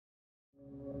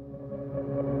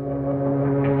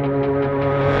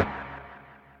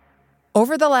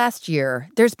Over the last year,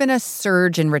 there's been a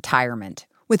surge in retirement,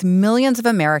 with millions of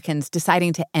Americans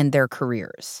deciding to end their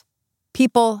careers.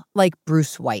 People like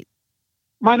Bruce White.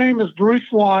 My name is Bruce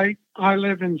White. I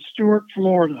live in Stuart,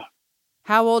 Florida.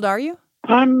 How old are you?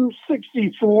 I'm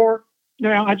 64.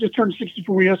 Now, I just turned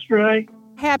 64 yesterday.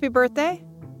 Happy birthday.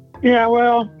 Yeah,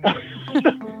 well.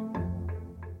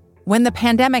 When the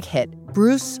pandemic hit,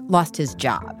 Bruce lost his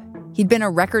job. He'd been a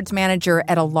records manager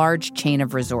at a large chain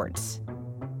of resorts.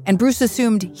 And Bruce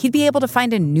assumed he'd be able to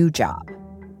find a new job.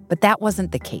 But that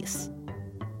wasn't the case.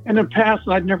 In the past,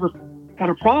 I'd never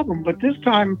had a problem, but this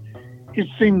time it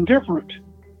seemed different.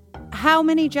 How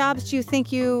many jobs do you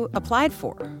think you applied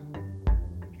for?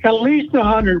 At least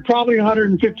 100, probably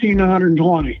 115,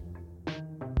 120.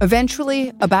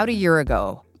 Eventually, about a year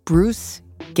ago, Bruce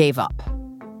gave up.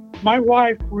 My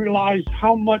wife realized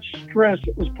how much stress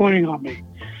it was putting on me.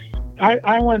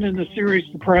 I went into serious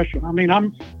depression. I mean,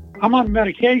 I'm on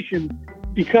medication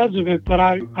because of it, but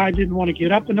I didn't want to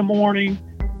get up in the morning.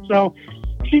 So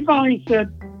she finally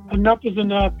said, enough is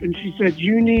enough. And she said,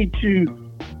 you need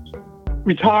to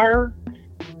retire.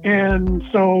 And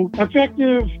so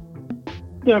effective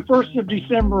the 1st of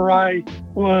December, I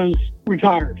was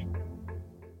retired.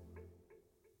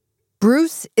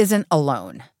 Bruce isn't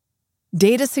alone.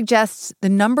 Data suggests the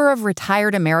number of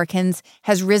retired Americans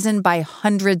has risen by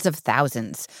hundreds of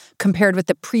thousands compared with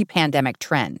the pre-pandemic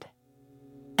trend.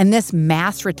 And this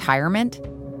mass retirement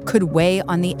could weigh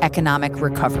on the economic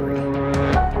recovery.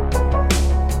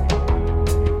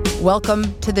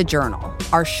 Welcome to The Journal,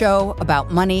 our show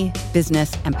about money,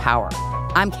 business, and power.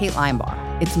 I'm Kate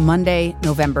Linebaugh. It's Monday,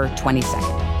 November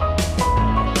 22nd.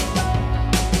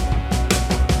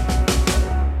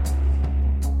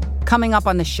 Coming up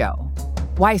on the show,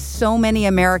 why so many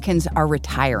Americans are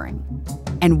retiring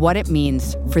and what it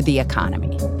means for the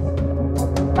economy.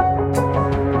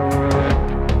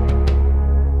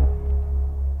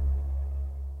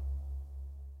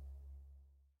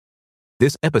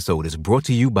 This episode is brought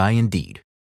to you by Indeed.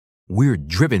 We're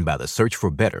driven by the search for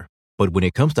better, but when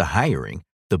it comes to hiring,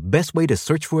 the best way to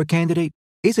search for a candidate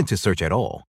isn't to search at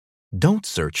all. Don't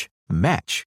search,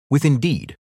 match with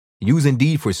Indeed. Use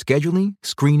Indeed for scheduling,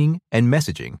 screening, and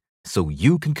messaging so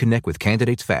you can connect with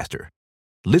candidates faster.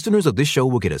 Listeners of this show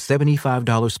will get a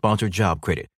 $75 sponsored job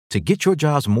credit to get your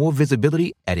jobs more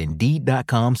visibility at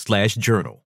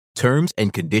Indeed.com/journal. Terms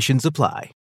and conditions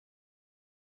apply.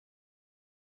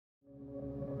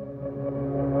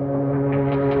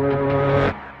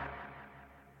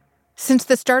 Since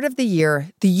the start of the year,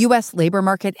 the U.S. labor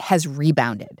market has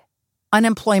rebounded.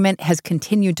 Unemployment has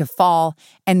continued to fall,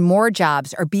 and more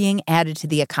jobs are being added to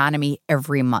the economy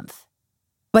every month.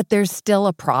 But there's still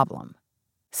a problem.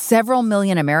 Several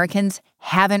million Americans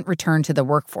haven't returned to the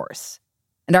workforce.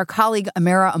 And our colleague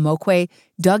Amara Omeokwe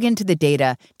dug into the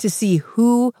data to see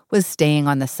who was staying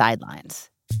on the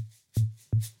sidelines.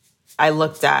 I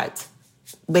looked at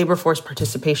labor force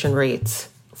participation rates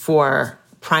for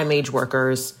prime age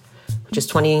workers, which is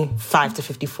 25 to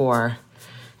 54,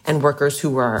 and workers who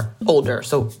were older,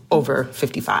 so over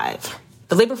 55.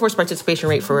 The labor force participation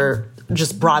rate for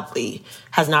just broadly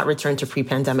has not returned to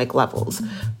pre-pandemic levels,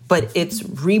 but it's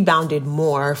rebounded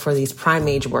more for these prime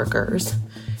age workers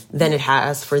than it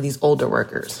has for these older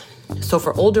workers. So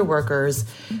for older workers,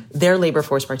 their labor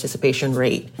force participation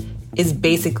rate is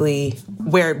basically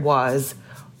where it was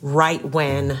right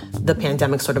when the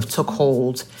pandemic sort of took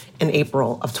hold in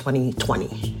April of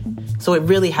 2020. So it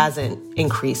really hasn't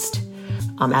increased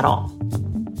at all.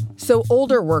 So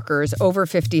older workers over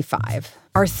 55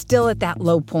 are still at that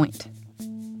low point.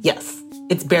 Yes,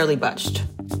 it's barely budged.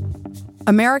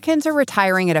 Americans are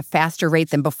retiring at a faster rate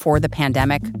than before the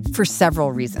pandemic for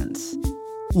several reasons.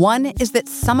 One is that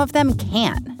some of them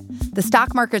can. The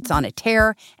stock market's on a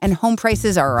tear and home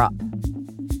prices are up.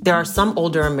 There are some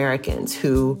older Americans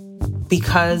who,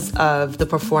 because of the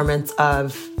performance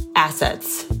of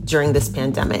assets during this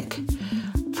pandemic,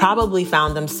 probably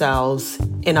found themselves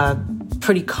in a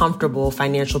pretty comfortable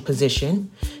financial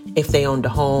position if they owned a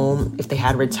home, if they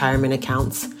had retirement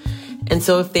accounts. And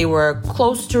so if they were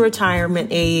close to retirement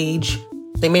age,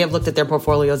 they may have looked at their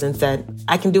portfolios and said,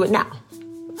 I can do it now.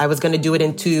 I was going to do it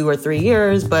in 2 or 3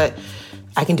 years, but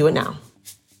I can do it now.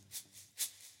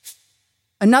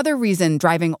 Another reason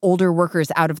driving older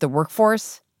workers out of the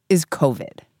workforce is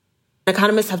COVID.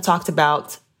 Economists have talked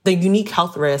about the unique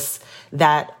health risks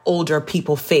that older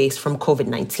people face from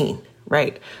COVID-19,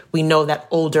 right? We know that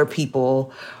older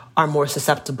people are more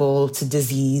susceptible to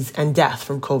disease and death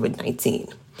from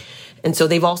COVID-19. And so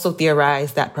they've also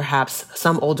theorized that perhaps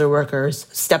some older workers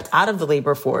stepped out of the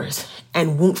labor force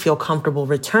and won't feel comfortable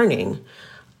returning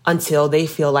until they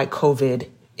feel like COVID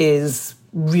is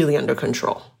really under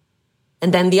control.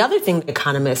 And then the other thing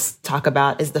economists talk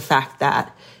about is the fact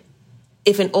that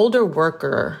if an older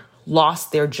worker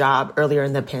lost their job earlier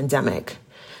in the pandemic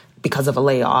because of a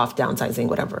layoff, downsizing,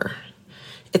 whatever,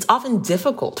 it's often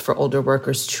difficult for older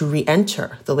workers to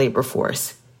re-enter the labor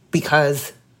force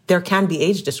because there can be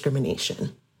age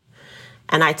discrimination.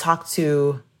 And I talked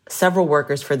to several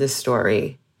workers for this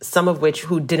story, some of which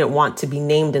who didn't want to be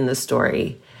named in the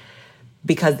story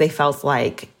because they felt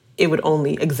like it would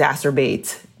only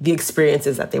exacerbate the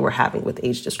experiences that they were having with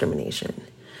age discrimination.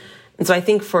 And so I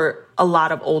think for a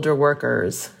lot of older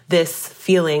workers, this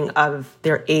feeling of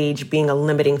their age being a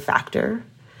limiting factor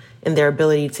in their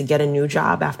ability to get a new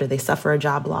job after they suffer a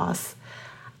job loss,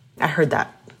 I heard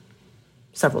that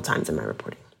several times in my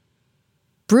reporting.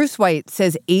 Bruce White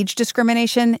says age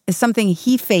discrimination is something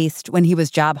he faced when he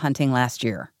was job hunting last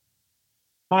year.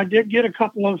 I did get a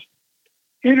couple of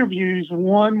interviews.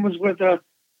 One was with a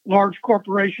large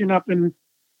corporation up in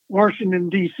Washington,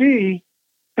 D.C.,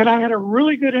 and I had a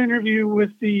really good interview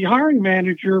with the hiring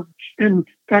manager. In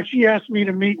fact, she asked me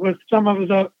to meet with some of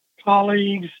the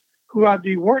colleagues who I'd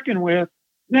be working with.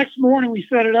 Next morning, we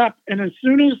set it up, and as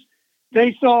soon as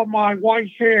they saw my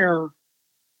white hair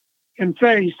and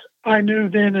face, I knew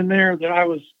then and there that I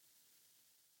wasn't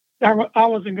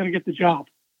going to get the job.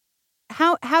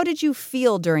 How did you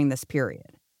feel during this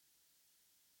period?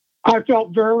 I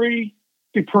felt very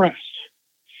depressed.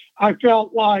 I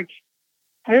felt like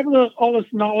I have all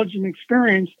this knowledge and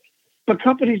experience, but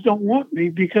companies don't want me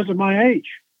because of my age.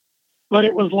 But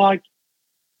it was like,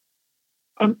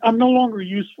 I'm no longer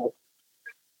useful.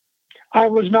 I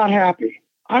was not happy.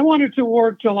 I wanted to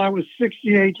work till I was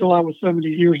 68, till I was 70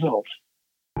 years old.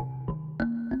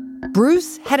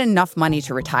 Bruce had enough money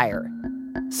to retire.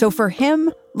 So for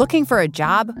him, looking for a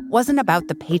job wasn't about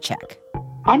the paycheck.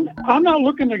 I'm not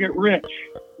looking to get rich.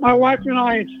 My wife and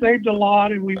I had saved a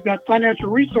lot, and we've got financial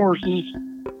resources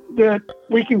that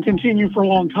we can continue for a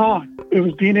long time. It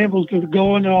was being able to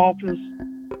go in the office,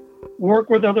 work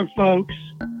with other folks,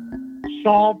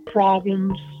 solve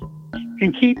problems,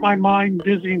 and keep my mind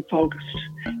busy and focused,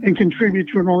 and contribute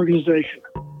to an organization.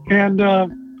 And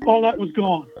all that was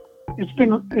gone. It's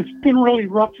been really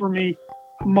rough for me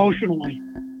emotionally.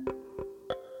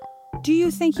 Do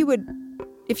you think you would,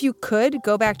 if you could,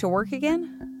 go back to work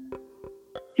again?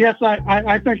 Yes,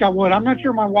 I think I would. I'm not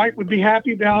sure my wife would be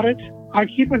happy about it. I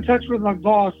keep in touch with my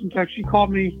boss. In fact, she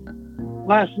called me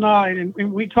last night, and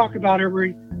we talk about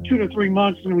every 2 to 3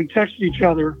 months, and we text each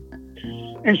other.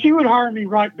 And she would hire me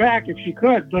right back if she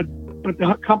could, but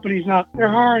the company's not. They're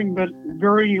hiring, but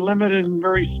very limited and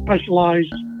very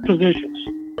specialized positions.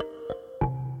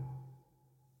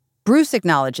 Bruce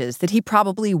acknowledges that he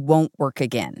probably won't work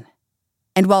again.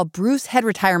 And while Bruce had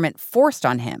retirement forced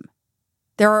on him,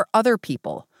 there are other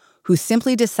people who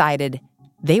simply decided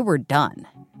they were done.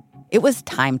 It was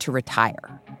time to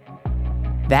retire.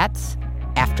 That's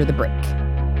after the break.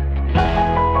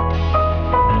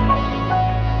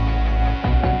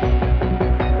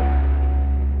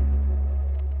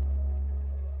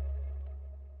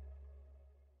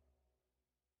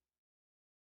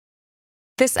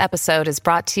 This episode is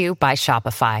brought to you by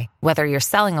Shopify. Whether you're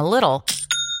selling a little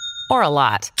or a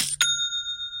lot,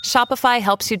 Shopify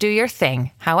helps you do your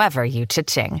thing, however you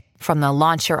cha-ching. From the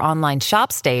launch your online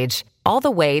shop stage, all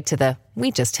the way to the we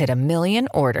just hit 1 million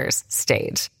orders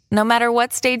stage. No matter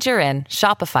what stage you're in,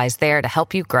 Shopify's there to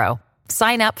help you grow.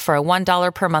 Sign up for a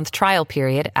 $1 per month trial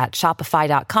period at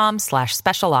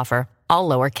shopify.com/special offer, all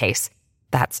lowercase.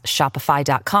 That's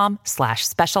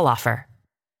shopify.com/special offer.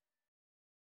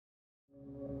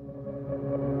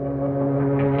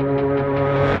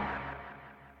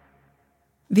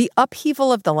 The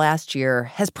upheaval of the last year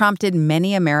has prompted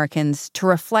many Americans to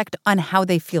reflect on how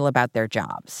they feel about their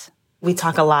jobs. We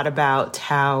talk a lot about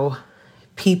how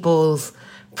people's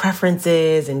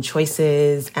preferences and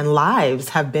choices and lives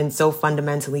have been so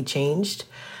fundamentally changed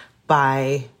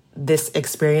by this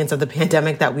experience of the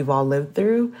pandemic that we've all lived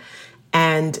through.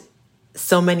 And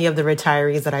so many of the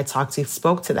retirees that I talked to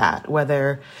spoke to that,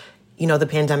 whether, the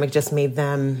pandemic just made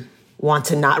them want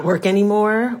to not work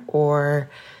anymore or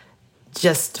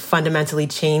just fundamentally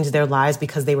changed their lives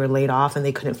because they were laid off and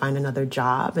they couldn't find another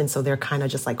job. And so they're kind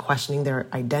of just like questioning their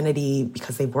identity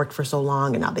because they've worked for so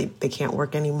long and now they can't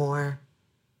work anymore.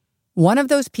 One of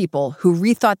those people who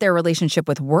rethought their relationship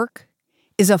with work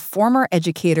is a former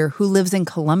educator who lives in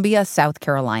Columbia, South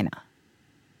Carolina.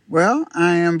 Well,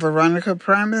 I am Veronica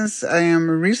Primus. I am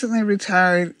a recently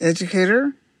retired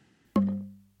educator.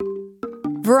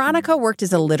 Veronica worked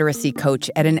as a literacy coach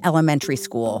at an elementary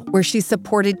school where she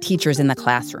supported teachers in the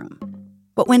classroom.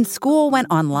 But when school went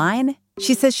online,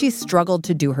 she says she struggled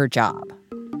to do her job.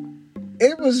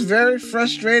 It was very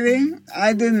frustrating.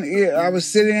 I was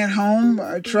sitting at home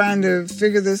trying to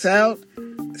figure this out.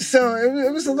 So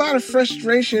it was a lot of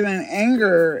frustration and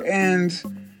anger. And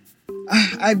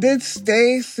I did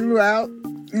stay throughout,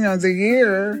 the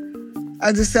year.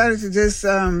 I decided to just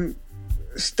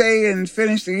stay and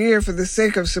finish the year for the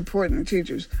sake of supporting the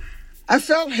teachers. I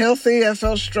felt healthy. I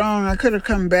felt strong. I could have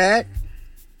come back.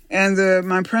 And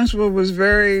my principal was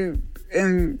very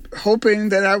hoping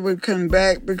that I would come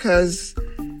back because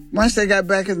once they got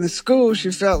back in the school,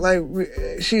 she felt like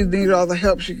she needed all the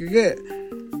help she could get.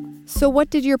 So what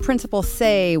did your principal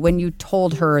say when you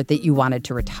told her that you wanted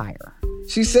to retire?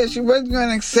 She said she wasn't going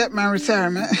to accept my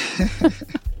retirement.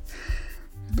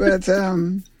 But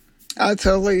I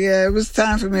told her, it was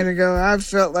time for me to go. I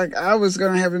felt like I was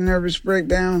going to have a nervous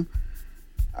breakdown.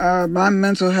 My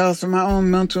mental health and my own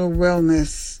mental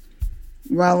wellness.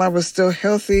 While I was still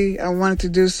healthy, I wanted to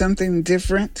do something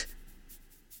different.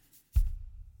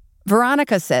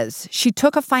 Veronica says she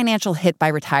took a financial hit by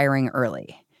retiring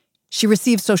early. She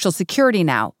receives Social Security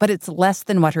now, but it's less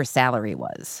than what her salary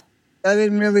was. I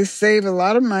didn't really save a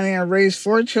lot of money. I raised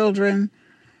 4 children.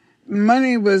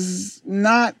 Money was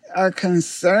not a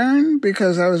concern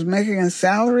because I was making a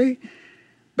salary,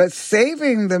 but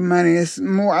saving the money is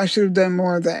more. I should have done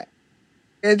more of that.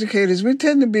 Educators, we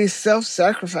tend to be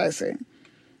self-sacrificing,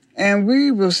 and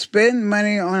we will spend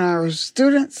money on our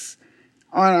students,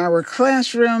 on our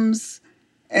classrooms,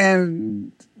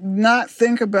 and not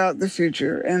think about the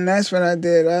future. And that's what I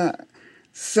did.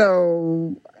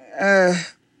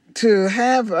 To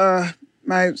have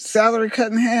my salary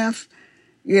cut in half,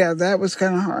 that was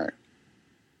kind of hard.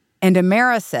 And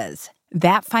Amara says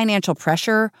that financial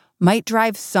pressure might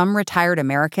drive some retired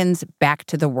Americans back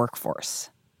to the workforce.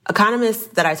 Economists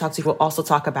that I talk to will also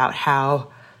talk about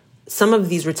how some of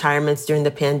these retirements during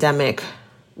the pandemic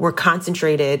were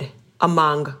concentrated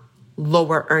among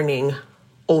lower earning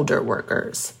older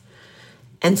workers.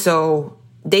 And so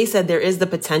they said there is the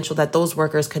potential that those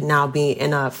workers could now be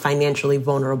in a financially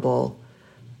vulnerable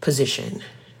position.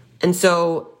 And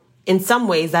so in some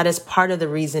ways, that is part of the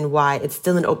reason why it's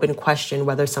still an open question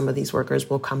whether some of these workers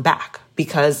will come back.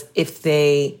 Because if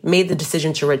they made the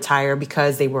decision to retire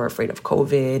because they were afraid of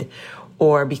COVID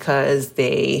or because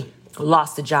they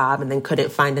lost a job and then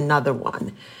couldn't find another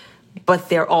one, but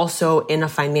they're also in a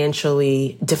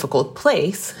financially difficult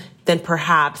place, then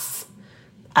perhaps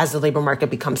as the labor market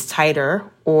becomes tighter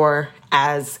or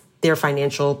as their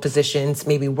financial positions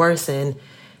maybe worsen,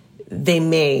 they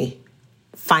may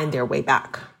find their way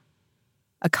back.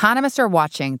 Economists are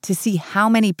watching to see how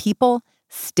many people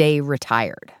stay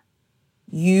retired.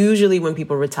 Usually when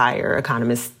people retire,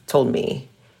 economists told me,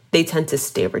 they tend to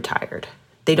stay retired.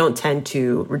 They don't tend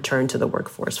to return to the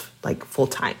workforce like full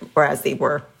time or as they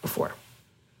were before.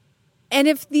 And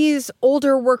if these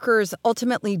older workers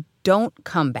ultimately don't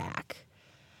come back,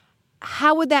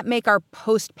 how would that make our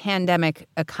post-pandemic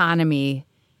economy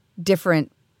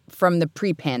different from the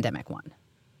pre-pandemic one?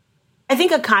 I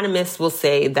think economists will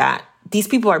say that these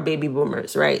people are baby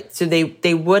boomers, right? So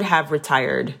they would have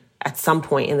retired at some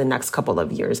point in the next couple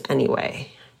of years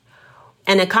anyway.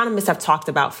 And economists have talked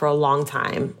about for a long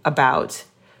time about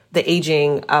the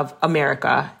aging of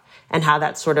America and how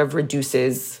that sort of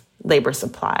reduces labor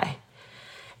supply.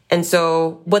 And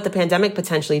so what the pandemic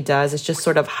potentially does is just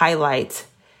sort of highlight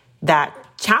that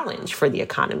challenge for the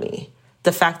economy.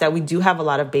 The fact that we do have a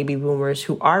lot of baby boomers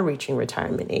who are reaching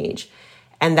retirement age,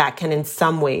 and that can in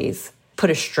some ways put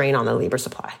a strain on the labor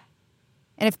supply.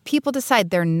 And if people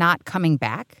decide they're not coming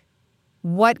back,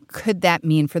 what could that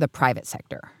mean for the private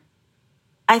sector?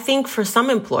 I think for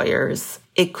some employers,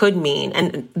 it could mean,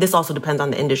 and this also depends on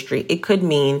the industry, it could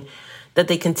mean that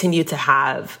they continue to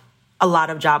have a lot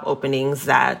of job openings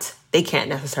that they can't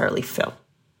necessarily fill.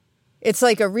 It's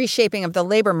like a reshaping of the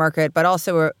labor market, but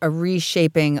also a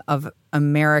reshaping of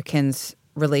Americans'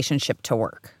 relationship to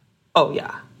work. Oh,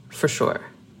 yeah, for sure.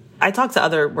 I talked to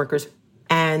other workers,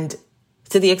 and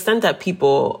to the extent that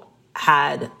people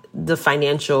had the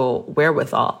financial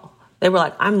wherewithal, they were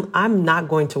like, I'm not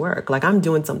going to work. Like, I'm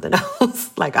doing something else.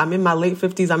 Like, I'm in my late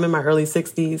 50s. I'm in my early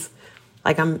 60s.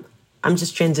 Like, I'm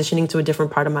just transitioning to a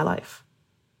different part of my life.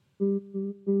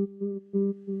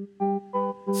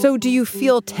 So do you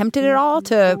feel tempted at all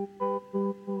to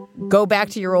go back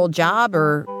to your old job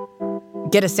or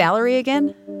get a salary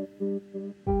again?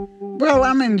 Well,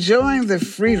 I'm enjoying the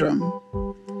freedom.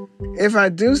 If I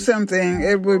do something,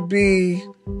 it would be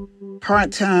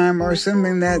part-time or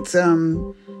something that's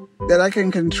that I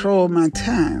can control my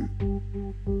time.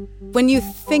 When you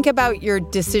think about your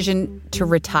decision to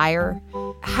retire,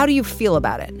 how do you feel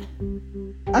about it?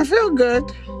 I feel good.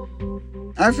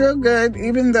 I feel good,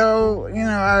 even though,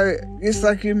 it's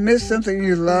like you miss something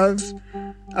you love.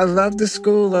 I love the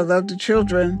school, I love the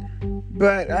children,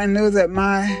 but I knew that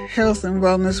my health and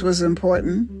wellness was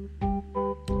important.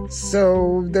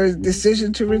 So the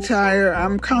decision to retire,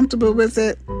 I'm comfortable with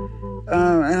it,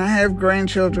 and I have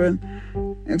grandchildren.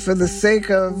 And for the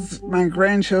sake of my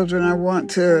grandchildren,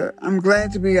 I'm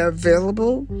glad to be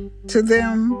available to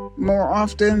them more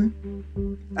often.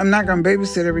 I'm not going to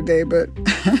babysit every day, but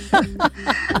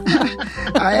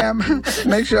I am.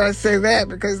 Make sure I say that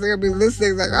because they'll be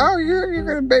listening like, oh, you're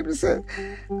going to babysit.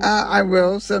 I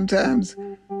will sometimes.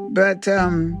 But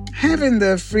having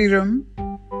the freedom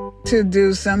to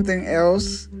do something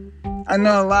else. I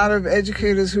know a lot of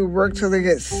educators who work till they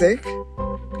get sick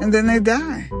and then they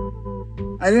die.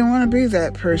 I didn't want to be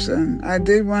that person. I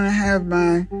did want to have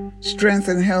my strength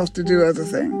and health to do other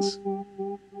things.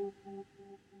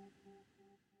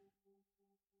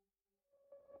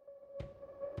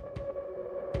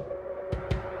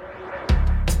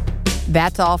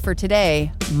 That's all for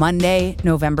today, Monday,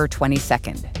 November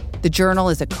 22nd. The Journal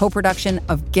is a co-production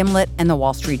of Gimlet and The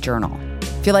Wall Street Journal.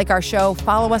 If you like our show,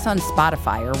 follow us on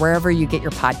Spotify or wherever you get your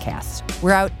podcasts.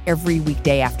 We're out every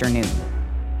weekday afternoon.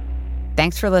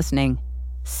 Thanks for listening.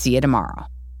 See you tomorrow.